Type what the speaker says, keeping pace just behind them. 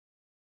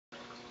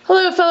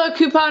Hello fellow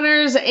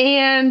couponers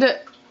and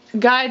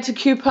Guide to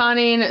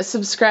Couponing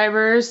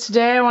subscribers.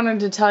 Today I wanted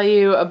to tell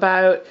you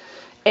about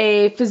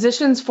a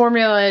Physicians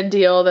Formula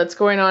deal that's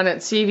going on at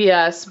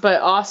CVS,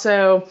 but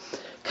also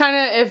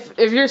kind of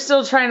if you're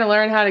still trying to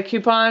learn how to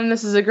coupon,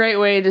 this is a great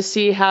way to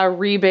see how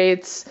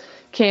rebates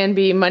can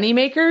be money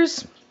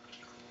makers.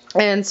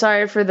 And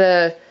sorry for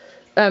the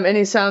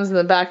any sounds in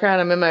the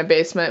background. I'm in my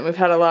basement. We've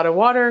had a lot of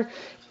water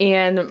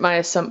and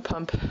my sump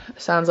pump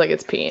sounds like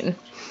it's peeing.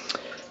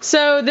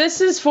 So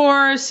this is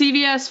for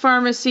CVS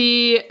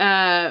Pharmacy,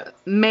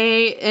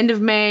 end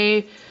of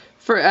May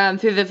through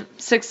the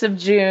 6th of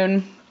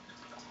June.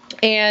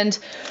 And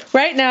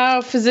right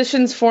now,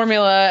 Physicians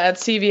Formula at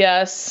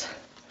CVS,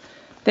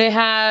 they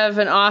have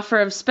an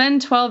offer of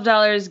spend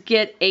 $12,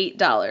 get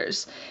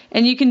 $8.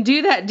 And you can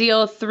do that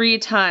deal 3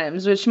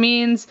 times, which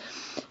means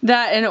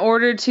that in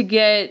order to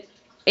get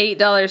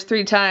 $8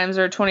 3 times,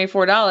 or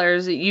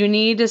 $24, you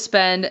need to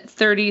spend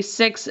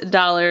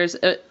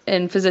 $36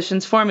 in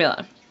Physicians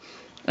Formula.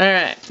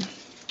 Alright,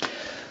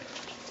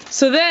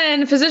 so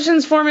then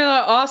Physicians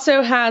Formula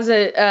also has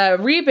a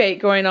rebate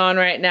going on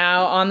right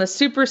now on the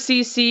Super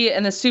CC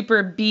and the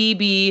Super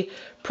BB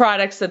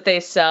products that they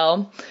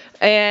sell.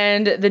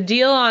 And the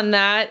deal on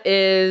that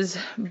is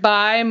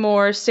buy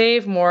more,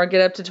 save more,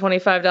 get up to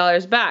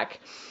 $25 back.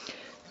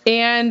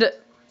 And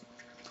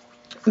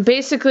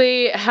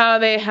basically how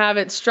they have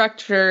it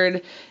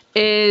structured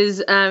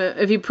is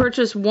if you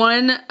purchase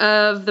one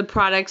of the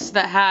products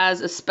that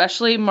has a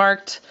specially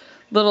marked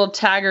little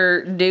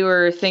tagger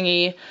doer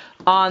thingy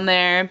on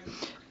there,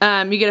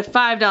 you get a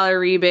 $5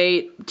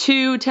 rebate,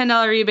 2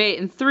 $10 rebate,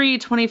 and 3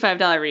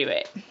 $25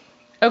 rebate.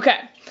 Okay,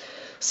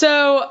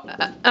 so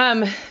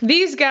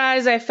these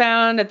guys I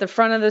found at the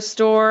front of the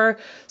store,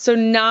 so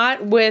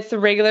not with the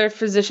regular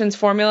Physicians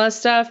Formula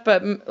stuff,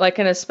 but like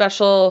in a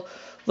special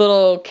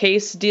little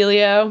case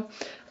dealio,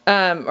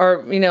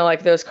 or you know,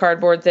 like those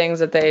cardboard things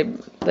that they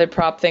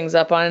prop things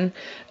up on.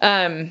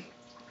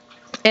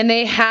 And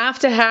they have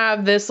to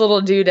have this little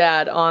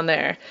doodad on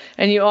there.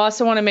 And you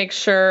also want to make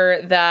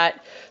sure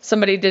that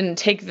somebody didn't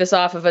take this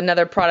off of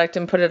another product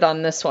and put it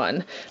on this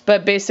one.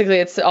 But basically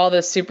it's all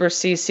the Super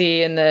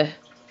CC and the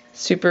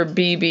Super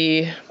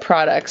BB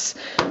products.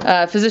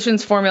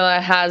 Physicians Formula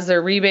has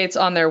their rebates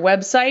on their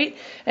website,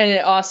 and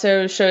it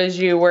also shows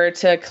you where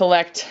to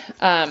collect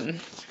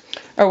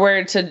or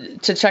where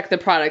to check the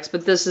products.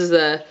 But this is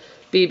the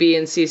BB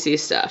and CC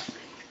stuff.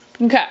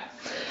 Okay.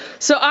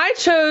 So I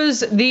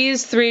chose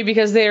these 3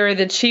 because they were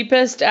the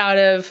cheapest out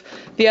of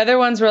the other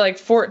ones were like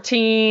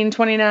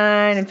 $14.29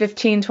 and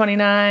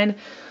 $15.29.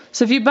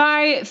 So if you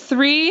buy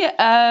 3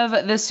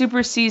 of the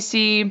Super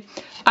CC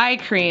eye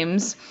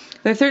creams,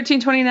 they're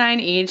 $13.29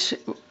 each,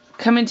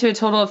 coming to a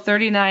total of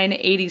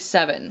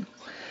 $39.87.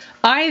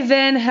 I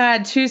then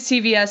had 2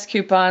 CVS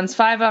coupons,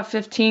 5 off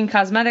 15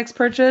 cosmetics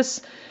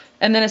purchase,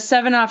 and then a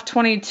 7 off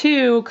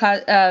 22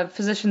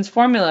 Physicians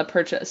Formula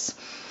purchase.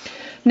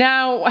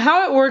 Now,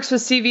 how it works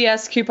with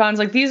CVS coupons,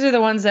 like these are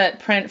the ones that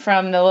print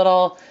from the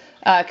little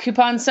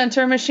coupon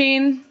center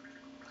machine.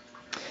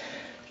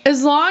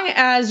 As long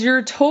as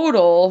your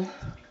total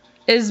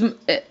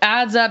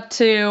adds up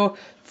to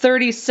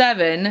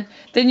 37,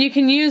 then you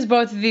can use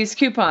both of these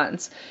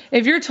coupons.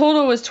 If your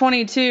total was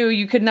 22,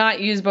 you could not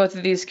use both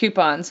of these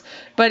coupons.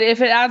 But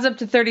if it adds up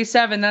to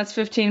 37, that's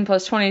 15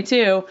 plus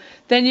 22,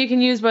 then you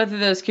can use both of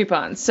those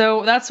coupons.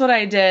 So that's what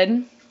I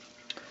did,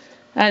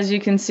 as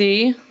you can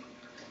see.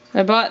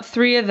 I bought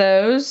 3 of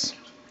those,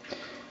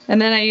 and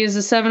then I used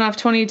a 7 off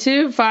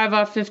 22, 5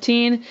 off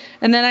 15,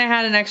 and then I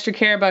had an extra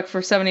care buck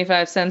for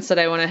 75 cents that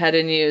I went ahead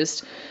and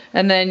used.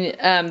 And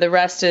then the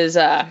rest is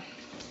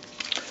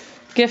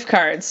gift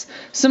cards.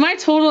 So my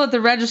total at the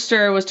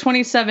register was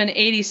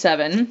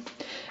 $27.87,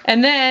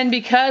 and then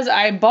because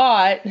I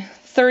bought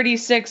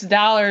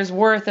 $36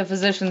 worth of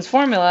Physicians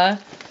Formula,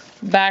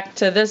 back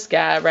to this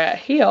guy right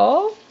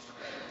here,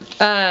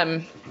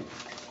 I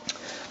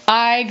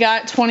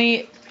got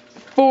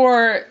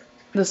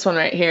this one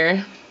right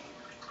here,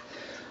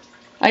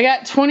 I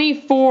got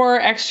 24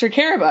 extra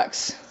care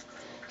bucks.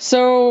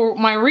 So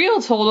my real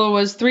total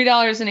was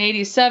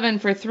 $3.87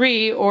 for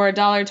 3, or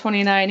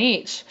 $1.29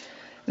 each.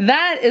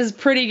 That is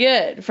pretty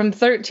good, from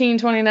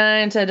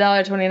 $13.29 to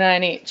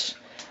 $1.29 each.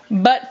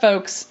 But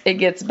folks, it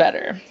gets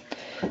better.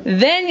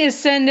 Then you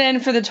send in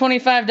for the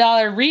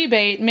 $25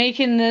 rebate,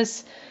 making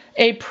this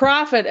a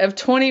profit of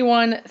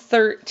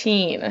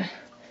 $21.13.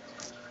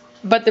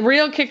 But the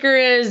real kicker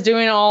is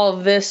doing all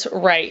of this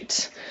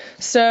right.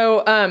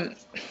 So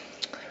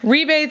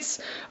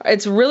rebates,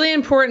 it's really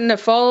important to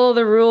follow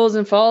the rules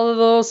and follow the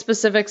little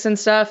specifics and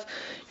stuff.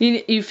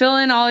 You fill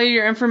in all of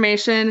your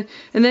information,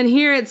 and then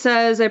here it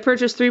says I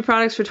purchased 3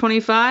 products for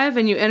 $25,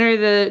 and you enter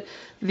the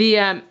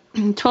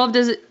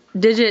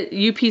 12-digit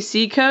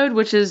UPC code,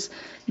 which is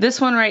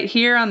this one right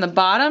here on the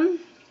bottom.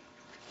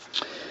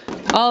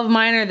 All of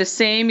mine are the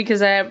same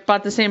because I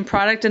bought the same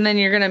product, and then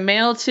you're going to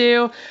mail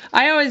to.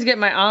 I always get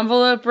my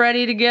envelope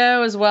ready to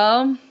go as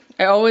well.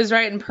 I always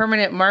write in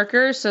permanent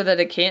marker so that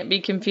it can't be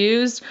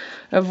confused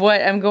of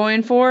what I'm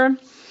going for.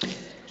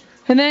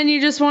 And then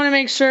you just want to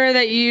make sure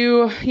that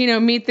you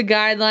meet the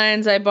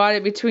guidelines. I bought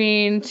it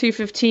between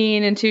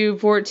 215 and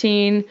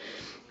 214,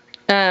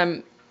 2015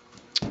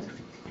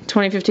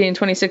 and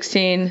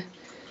 2016.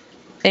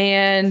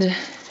 And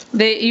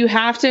you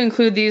have to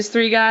include these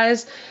 3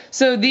 guys.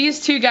 So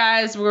these 2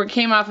 guys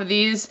came off of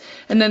these,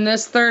 and then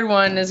this 3rd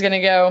one is going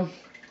to go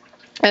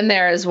in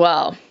there as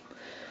well.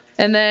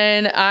 And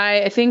then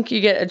I think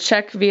you get a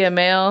check via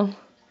mail,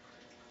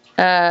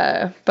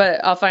 but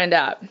I'll find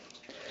out.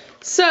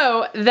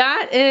 So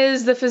that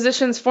is the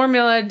Physicians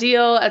Formula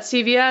deal at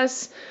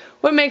CVS.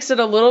 What makes it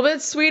a little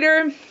bit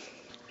sweeter?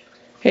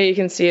 Here you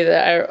can see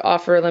that our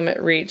offer limit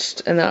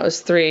reached, and that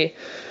was 3.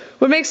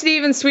 What makes it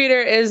even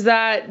sweeter is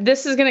that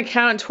this is going to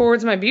count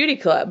towards my beauty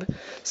club.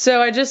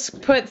 So I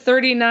just put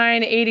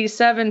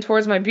 $39.87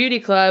 towards my beauty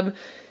club.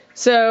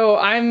 So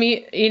I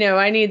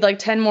need like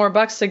 10 more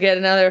bucks to get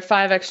another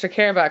 5 extra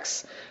care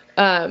bucks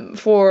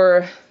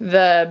for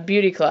the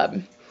beauty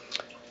club.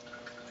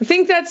 I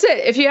think that's it.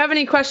 If you have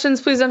any questions,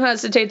 please don't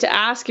hesitate to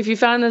ask. If you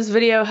found this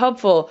video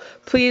helpful,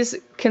 please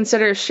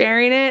consider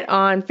sharing it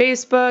on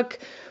Facebook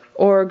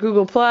or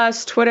Google+,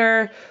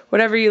 Twitter,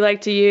 whatever you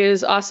like to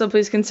use. Also,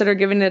 please consider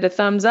giving it a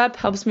thumbs up.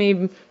 Helps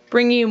me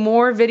bring you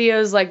more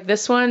videos like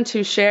this one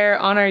to share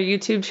on our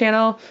YouTube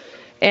channel.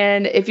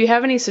 And if you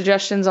have any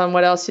suggestions on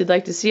what else you'd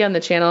like to see on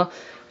the channel,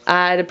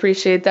 I'd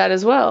appreciate that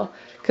as well,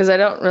 because I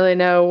don't really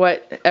know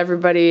what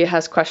everybody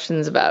has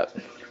questions about.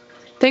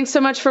 Thanks so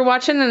much for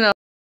watching, and I'll